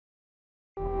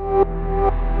Good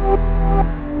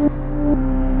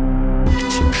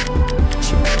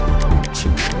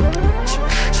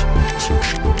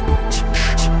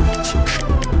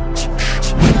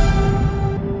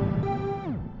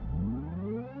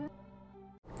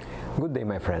day,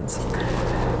 my friends.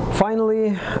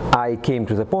 Finally, I came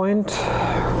to the point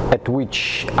at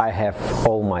which I have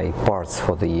all my parts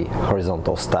for the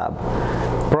horizontal stab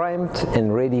primed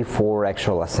and ready for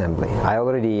actual assembly. I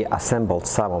already assembled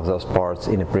some of those parts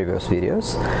in the previous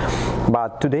videos,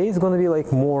 but today is going to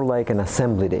be more like an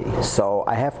assembly day. So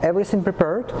I have everything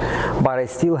prepared, but I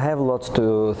still have lots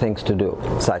of things to do,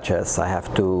 such as I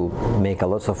have to make a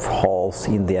lot of holes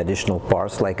in the additional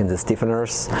parts, like in the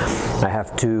stiffeners. I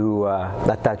have to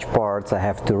attach parts, I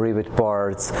have to rivet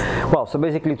parts. Well, so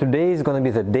basically today is going to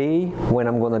be the day when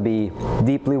I'm going to be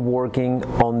deeply working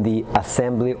on the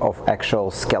assembly of actual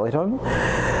skeleton,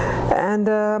 and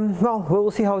well, we will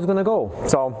see how it's going to go.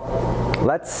 So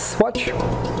let's watch.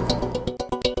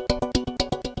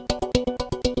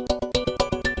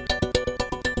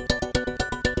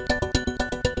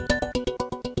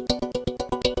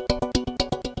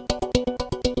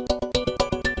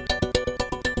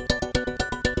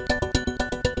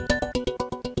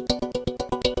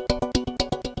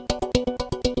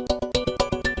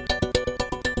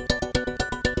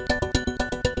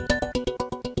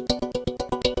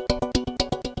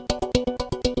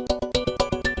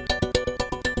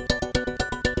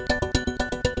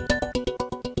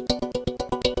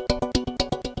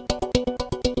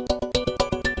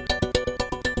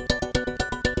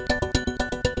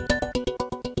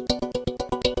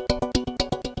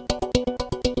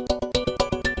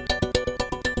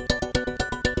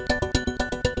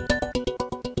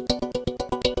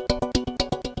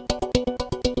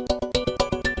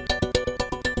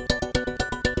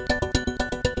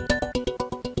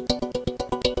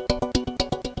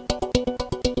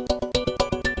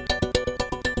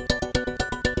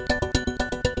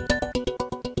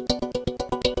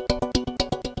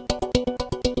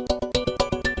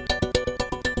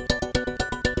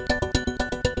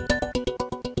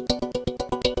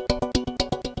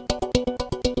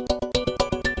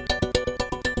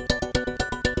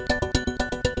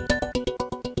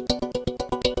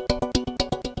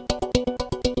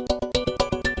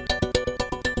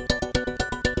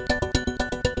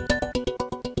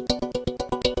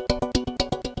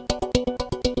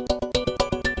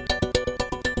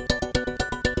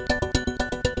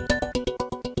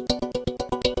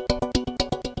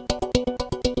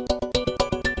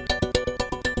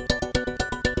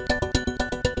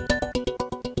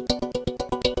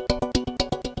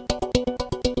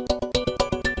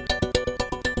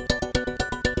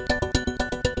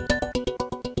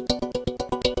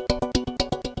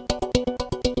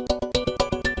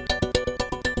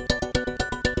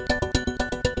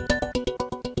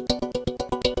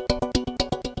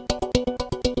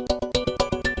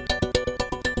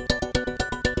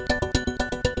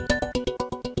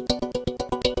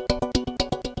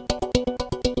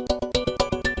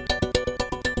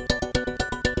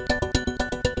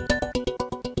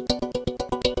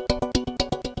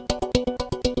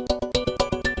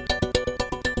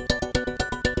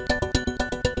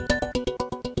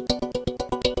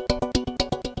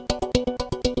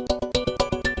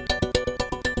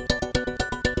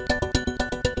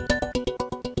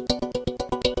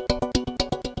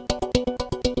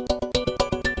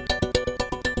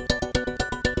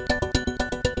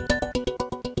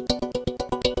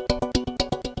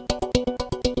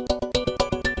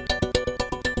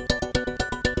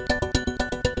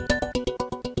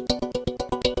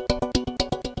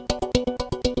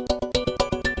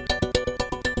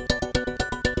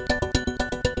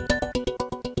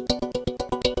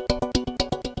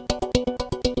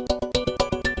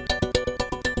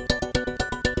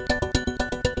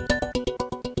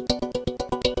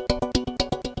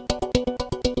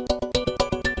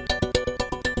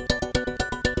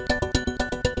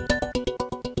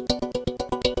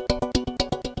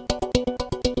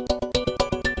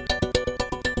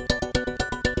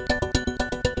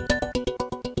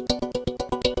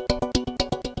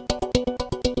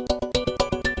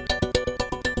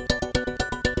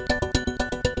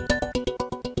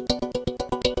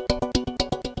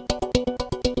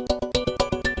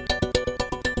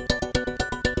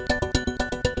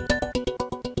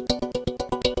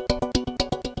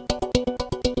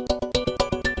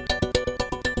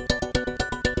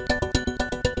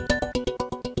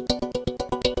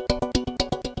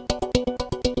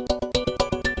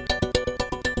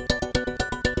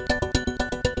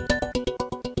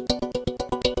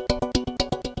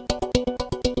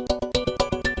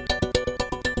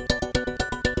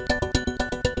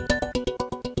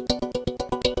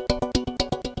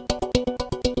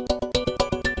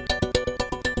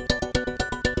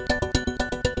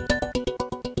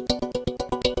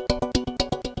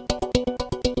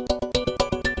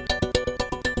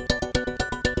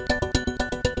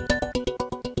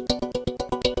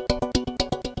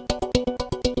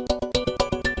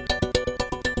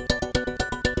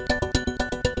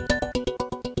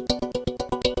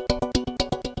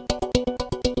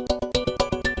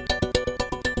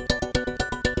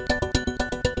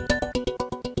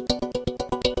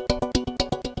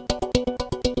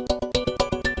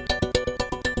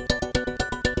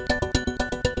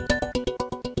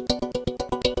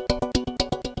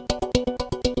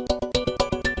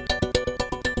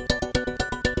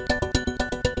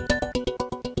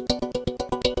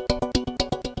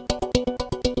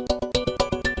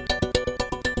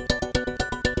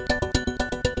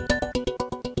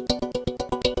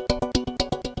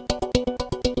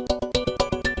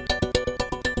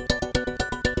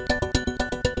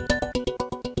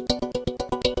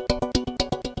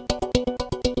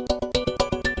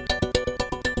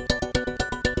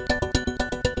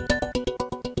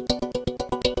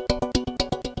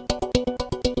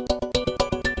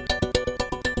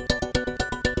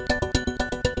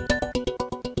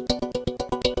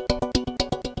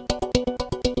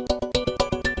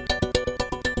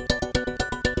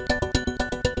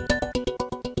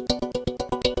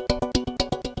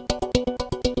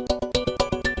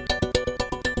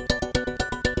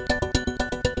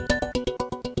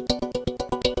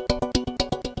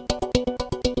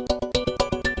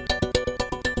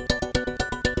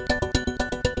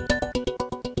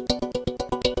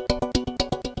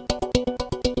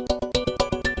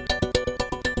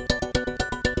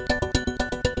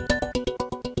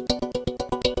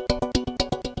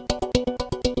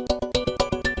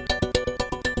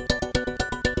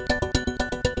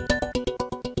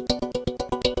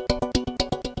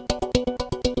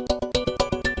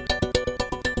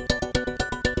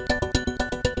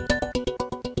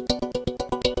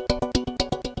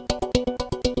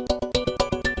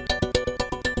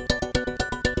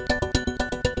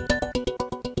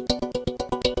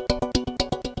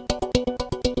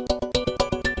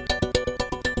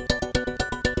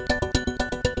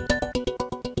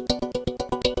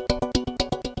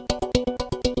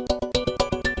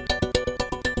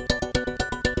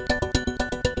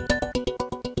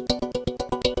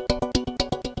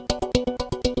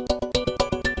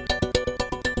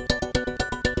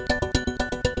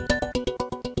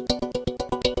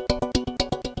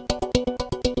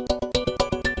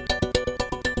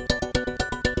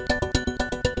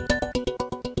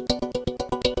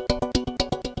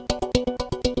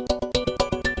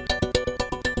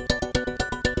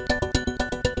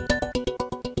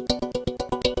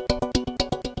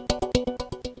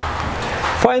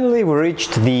 Finally, we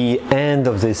reached the end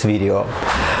of this video.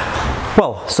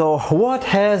 Well, so what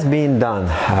has been done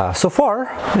so far?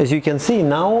 As you can see,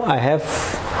 now I have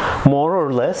more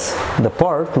or less the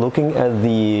part looking at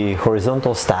the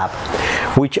horizontal stab,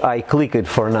 which I clicked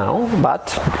for now,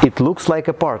 but it looks like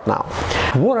a part now.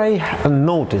 What I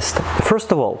noticed,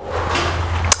 first of all,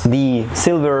 the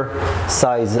silver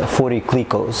size 40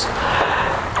 clicos.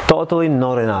 Totally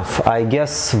not enough. I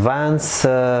guess Vance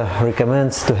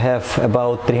recommends to have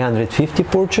about 350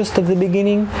 purchased at the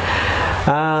beginning.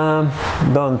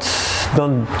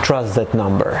 Don't trust that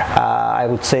number. I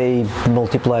would say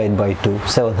multiply it by 2,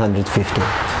 750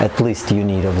 at least you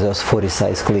need of those 40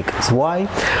 size clicos. Why?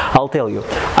 I'll tell you.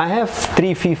 I have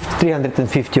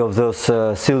 350 of those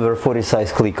silver 40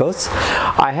 size clicos.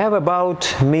 I have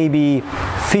about maybe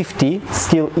 50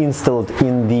 still installed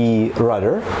in the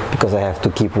rudder because I have to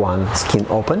keep one skin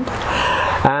open.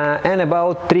 And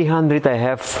about 300 I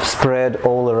have spread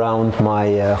all around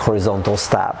my horizontal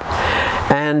stab.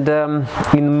 And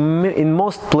in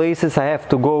most places I have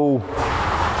to go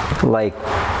like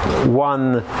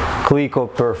 1 clico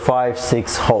per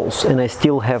 5-6 holes, and I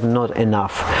still have not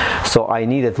enough. So I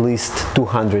need at least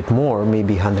 200 more,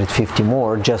 maybe 150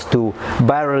 more, just to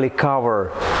barely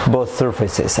cover both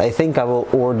surfaces. I think I will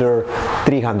order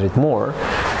 300 more,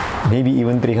 maybe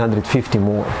even 350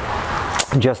 more,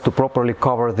 just to properly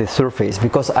cover the surface,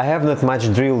 because I have not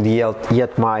much drilled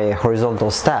yet my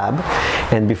horizontal stab,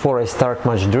 and before I start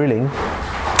much drilling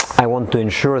I want to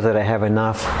ensure that I have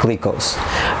enough clicos.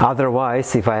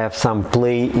 Otherwise, if I have some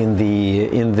play in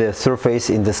the surface,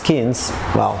 in the skins,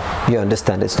 well, you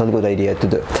understand, it's not a good idea to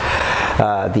do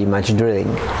the much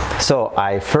drilling. So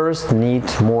I first need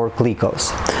more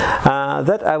clicos.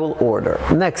 That I will order.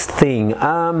 Next thing,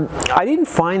 I didn't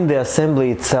find the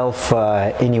assembly itself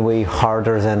anyway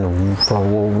harder than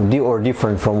or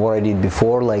different from what I did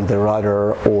before, like the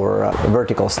rudder or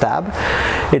vertical stab.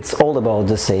 It's all about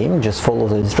the same, just follow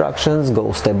the instructions,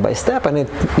 go step by step, and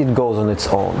it goes on its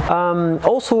own.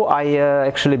 Also, I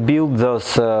actually built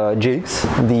those jigs,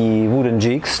 the wooden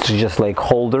jigs, just like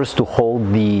holders to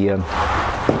hold the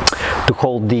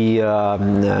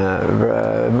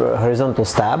horizontal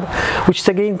stab, which is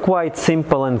again quite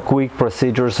simple and quick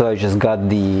procedure. So I just got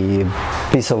the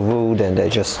piece of wood and I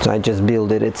just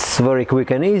build it. It's very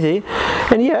quick and easy,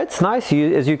 and yeah, it's nice.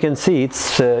 As you can see,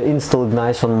 it's installed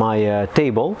nice on my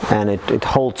table, and it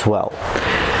holds well.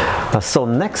 So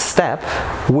next step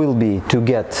will be to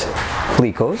get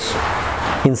clicos,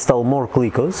 install more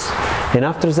clicos, and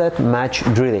after that match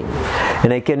drilling.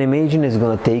 And I can imagine it's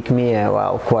gonna take me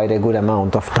quite a good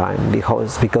amount of time,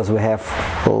 because we have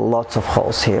lots of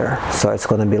holes here, so it's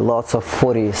gonna be lots of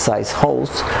 40 size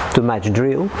holes to match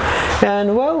drill.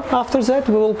 And well, after that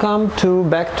we will come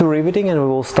back to riveting, and we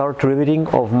will start riveting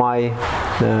of my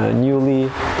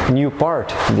new part,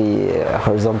 the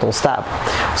horizontal stab.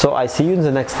 So I see you in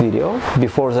the next video.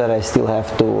 Before that, I still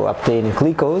have to obtain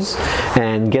clicos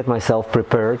and get myself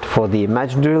prepared for the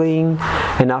match drilling,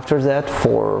 and after that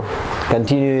for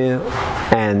continue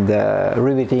and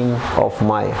riveting of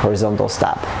my horizontal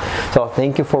stab. So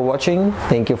thank you for watching,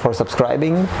 thank you for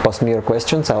subscribing. Post me your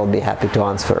questions, I will be happy to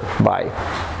answer. Bye.